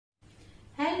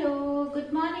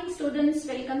students,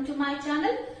 welcome to my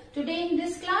channel. Today in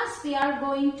this class we are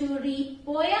going to read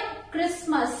poem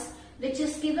Christmas, which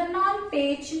is given on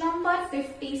page number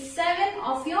 57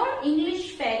 of your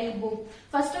English Ferry book.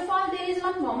 First of all, there is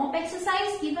one warm-up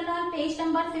exercise given on page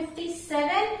number 57.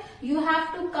 You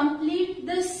have to complete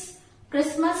this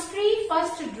Christmas tree.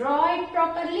 First draw it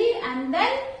properly and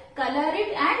then color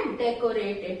it and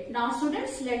decorate it. Now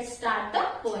students, let's start the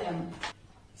poem.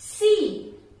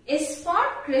 C is for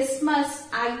Christmas,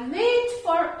 I wait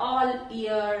for all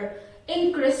year.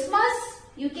 In Christmas,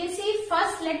 you can see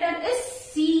first letter is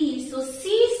C. So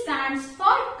C stands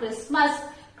for Christmas.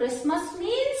 Christmas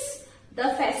means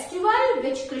the festival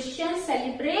which Christians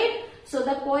celebrate. So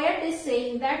the poet is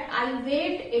saying that I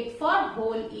wait it for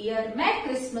whole year. मैं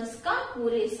Christmas का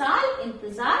पूरे साल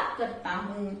इंतजार करता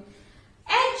हूँ.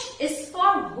 H is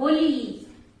for holy,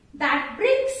 that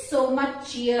brings so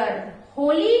much cheer.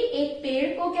 Holi एक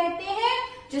पेड़ को कहते हैं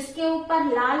जिसके ऊपर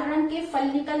लाल रंग के फल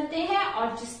निकलते हैं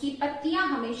और जिसकी पत्तियां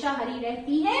हमेशा हरी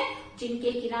रहती हैं,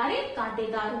 जिनके किनारे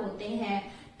कांटेदार होते हैं.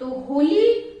 तो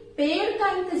होली पेड़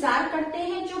का इंतजार करते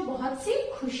हैं जो बहुत सी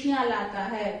खुशियां लाता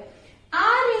है.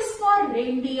 R is for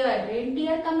reindeer.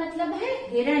 Reindeer का मतलब है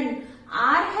हिरण.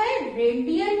 R है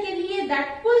रेंडियर के लिए,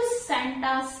 that pulls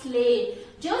Santa sleigh,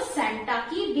 जो सेंटा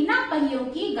की बिना पहियों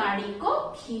की गाड़ी को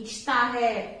खींचता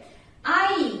है.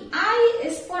 I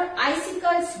is for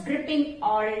icicles dripping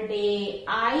all day.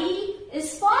 I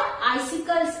is for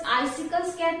icicles.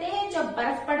 Icicles कहते हैं जब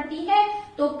बर्फ पड़ती है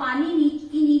तो पानी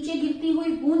की नीचे गिरती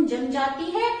हुई बूंद जम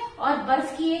जाती है और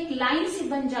बर्फ की एक लाइन सी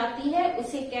बन जाती है,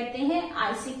 उसे कहते हैं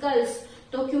आइसिकल्स.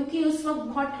 तो क्योंकि उस वक्त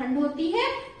बहुत ठंड होती है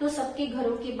तो सबके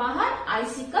घरों के बाहर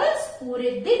आइसिकल्स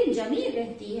पूरे दिन जमी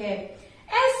रहती है.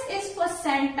 S is for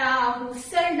Santa, who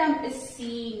seldom is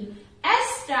seen. S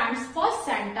stands for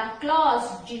Santa Claus,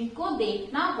 जिनको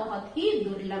देखना बहुत ही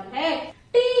दुर्लभ है.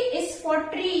 T is for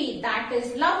tree, that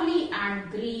is lovely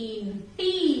and green. T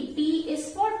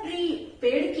is for tree,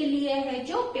 पेड़ के लिए है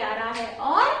जो प्यारा है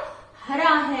और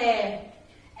हरा है.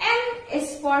 M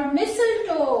is for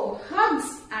mistletoe,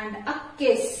 hugs and a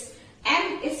kiss.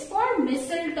 M is for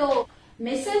mistletoe.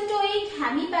 Mistletoe एक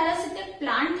हेमीपैरासिटिक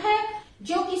प्लांट है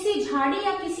जो किसी झाड़ी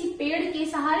या किसी पेड़ के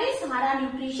सहारे सारा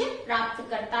न्यूट्रिशन प्राप्त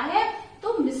करता है.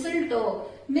 तो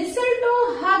मिसल्टो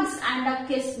हग्स एंड अ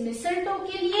किस. मिसल्टो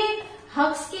के लिए,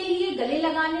 हग्स के लिए, गले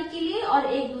लगाने के लिए और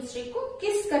एक दूसरे को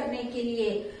किस करने के लिए.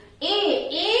 A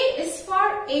is for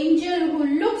angel who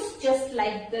looks just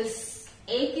like this.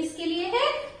 A किसके लिए है?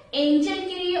 एंजल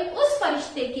के लिए, उस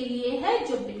फरिश्ते के लिए है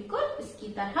जो बिल्कुल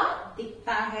इसकी तरह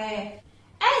दिखता है.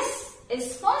 S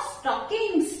is for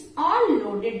stockings, all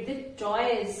loaded with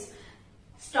toys.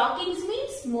 Stockings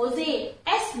means मोजे.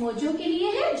 S मोजों के लिए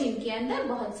है जिनके अंदर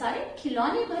बहुत सारे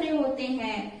खिलौने भरे होते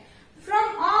हैं.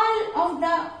 From all of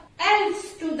the elves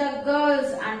to the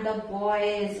girls and the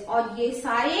boys. और ये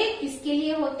सारे किसके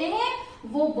लिए होते हैं?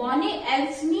 वो बौने.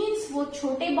 elves means वो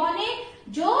छोटे बौने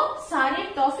जो सारे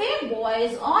तोहफे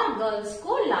बॉयज और गर्ल्स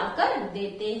को लाकर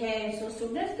देते हैं. So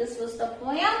students, this was the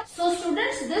poem. So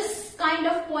students, this kind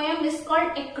of poem is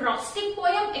called acrostic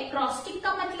poem. Acrostic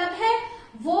का मतलब है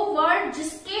वो वर्ड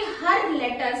जिसके हर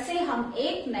लेटर से हम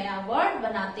एक नया वर्ड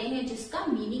बनाते हैं जिसका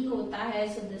मीनिंग होता है.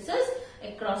 So this is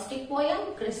acrostic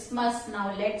poem Christmas.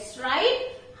 Now let's write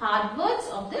hard words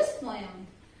of this poem.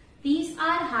 These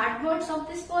are hard words of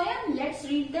this poem. Let's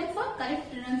read them for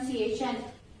correct pronunciation.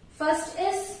 First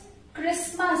is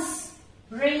Christmas,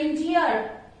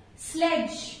 reindeer,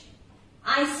 sledge,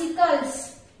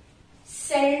 icicles,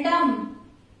 seldom,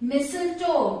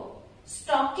 mistletoe,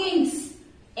 stockings,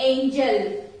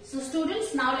 angel. So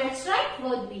students, now let's write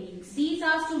word meanings. These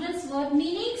are students word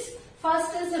meanings.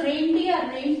 First is reindeer.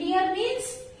 Reindeer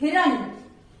means हिरन.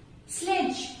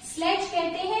 Sledge. Sledge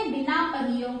कहते हैं बिना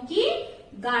पहियों की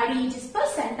गाड़ी जिस पर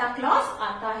Santa Claus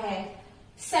आता है.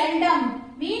 Seldom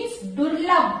means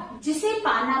दुर्लभ, जिसे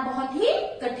पाना बहुत ही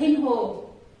कठिन हो.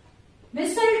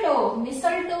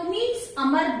 Mistletoe means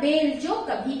अमर बेल जो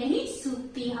कभी नहीं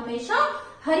सूखती, हमेशा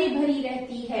हरी भरी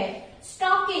रहती है.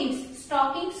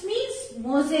 Stockings means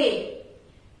मोजे.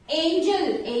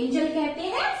 Angel कहते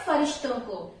हैं फरिश्तों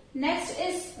को. Next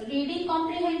is reading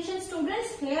comprehension.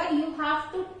 Students, here you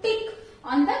have to tick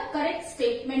on the correct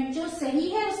statement. जो सही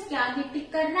है उसके आगे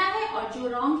टिक करना है और जो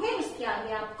रॉन्ग है उसके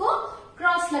आगे आपको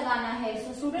क्रॉस लगाना है.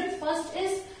 So students, first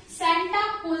is Santa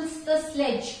pulls the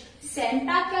sledge.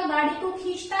 Santa क्या गाड़ी को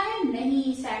खींचता है?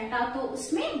 नहीं, सेंटा तो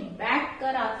उसमें बैठ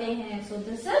कर आते हैं. So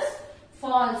this is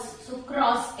false. So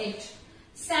cross it.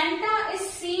 Santa is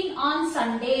seen on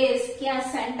Sundays. क्या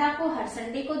सेंटा को हर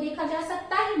संडे को देखा जा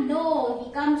सकता है? No,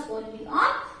 he comes only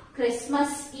on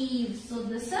Christmas Eve. So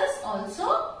this is also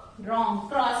wrong.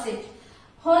 Cross it.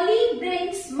 Holi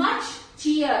brings much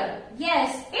cheer.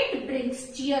 Yes, it brings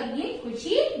cheer. ये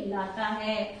खुशी लाता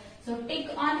है. So tick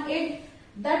on it.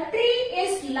 The tree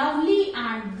is lovely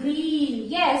and green.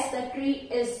 Yes, the tree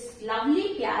is lovely.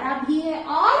 प्यारा भी है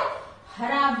और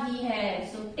हरा भी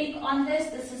है. So tick on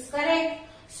this. This is correct.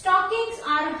 Stockings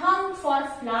are hung for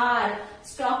flower.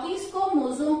 Stockings को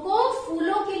मोजों को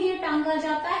फूलों के लिए टांगा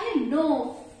जाता है. No.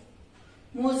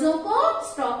 मोजों को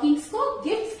स्टॉकिंग्स को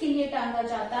गिफ्ट्स के लिए टांगा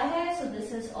जाता है. So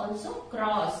this is also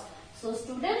cross. So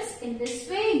students, in this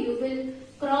way you will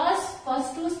cross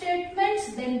first two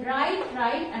statements, then write,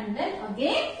 and then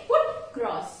again put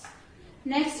cross.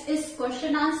 Next is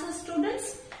question answer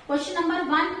students. Question number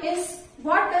 1 is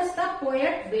what does the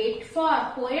poet wait for?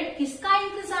 Poet किसका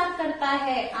इंतजार करता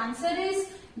है? Answer is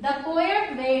the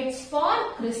poet waits for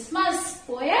Christmas.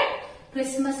 Poet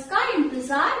Christmas का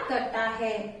इंतजार करता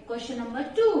है. Question number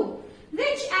 2.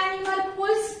 Which animal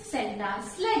pulls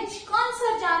Santa's sledge? कौन सा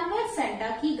जानवर सेंटा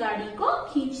की गाड़ी को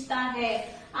खींचता है?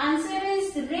 Answer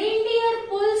is reindeer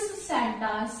pulls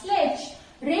Santa's sledge.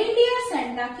 Reindeer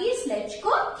Santa की स्लेज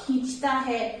को खींचता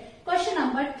है. Question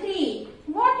number 3.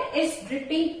 What is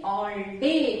dripping all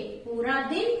day? पूरा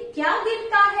दिन क्या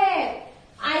गिरता है?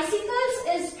 Icicles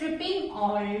is dripping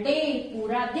all day.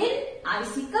 पूरा दिन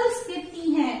icicles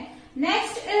गिरती हैं.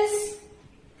 Next is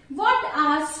What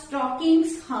are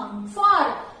stockings hung for?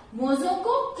 मोजों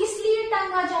को किस लिए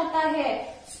टांगा जाता है?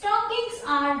 Stockings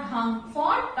are hung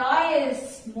for toys.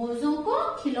 मोजों को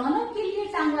खिलौनों के लिए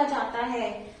टांगा जाता है.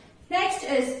 Next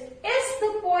is the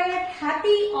poet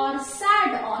happy or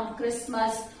sad on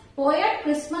Christmas? Poet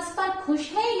Christmas पर खुश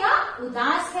है या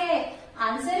उदास है?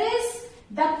 Answer is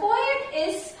the poet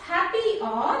is happy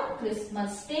on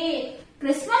Christmas Day.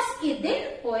 Christmas के दिन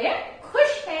poet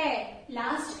खुश है.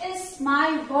 Last is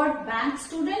my word bank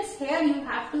students. Here you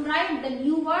have to write the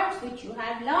new words which you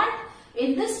have learned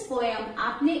in this poem.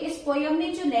 आपने इस poem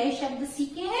में जो नए शब्द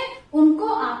सीखे हैं उनको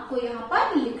आपको यहाँ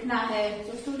पर लिखना है.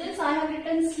 So students, I have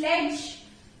written sledge,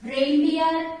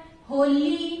 reindeer,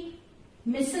 holy,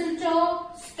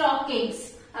 mistletoe, stockings.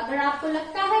 अगर आपको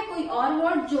लगता है कोई और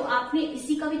वर्ड जो आपने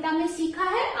इसी कविता में सीखा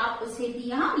है आप उसे भी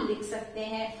यहाँ लिख सकते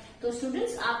हैं. तो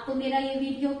स्टूडेंट्स, आपको मेरा ये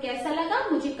वीडियो कैसा लगा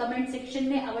मुझे कमेंट सेक्शन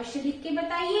में अवश्य लिख के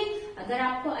बताइए. अगर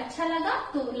आपको अच्छा लगा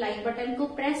तो लाइक बटन को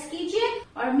प्रेस कीजिए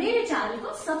और मेरे चैनल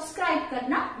को सब्सक्राइब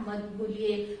करना मत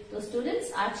भूलिए. तो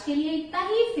स्टूडेंट्स, आज के लिए इतना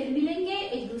ही. फिर मिलेंगे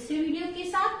एक दूसरे वीडियो के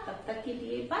साथ. तब तक के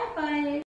लिए बाय बाय.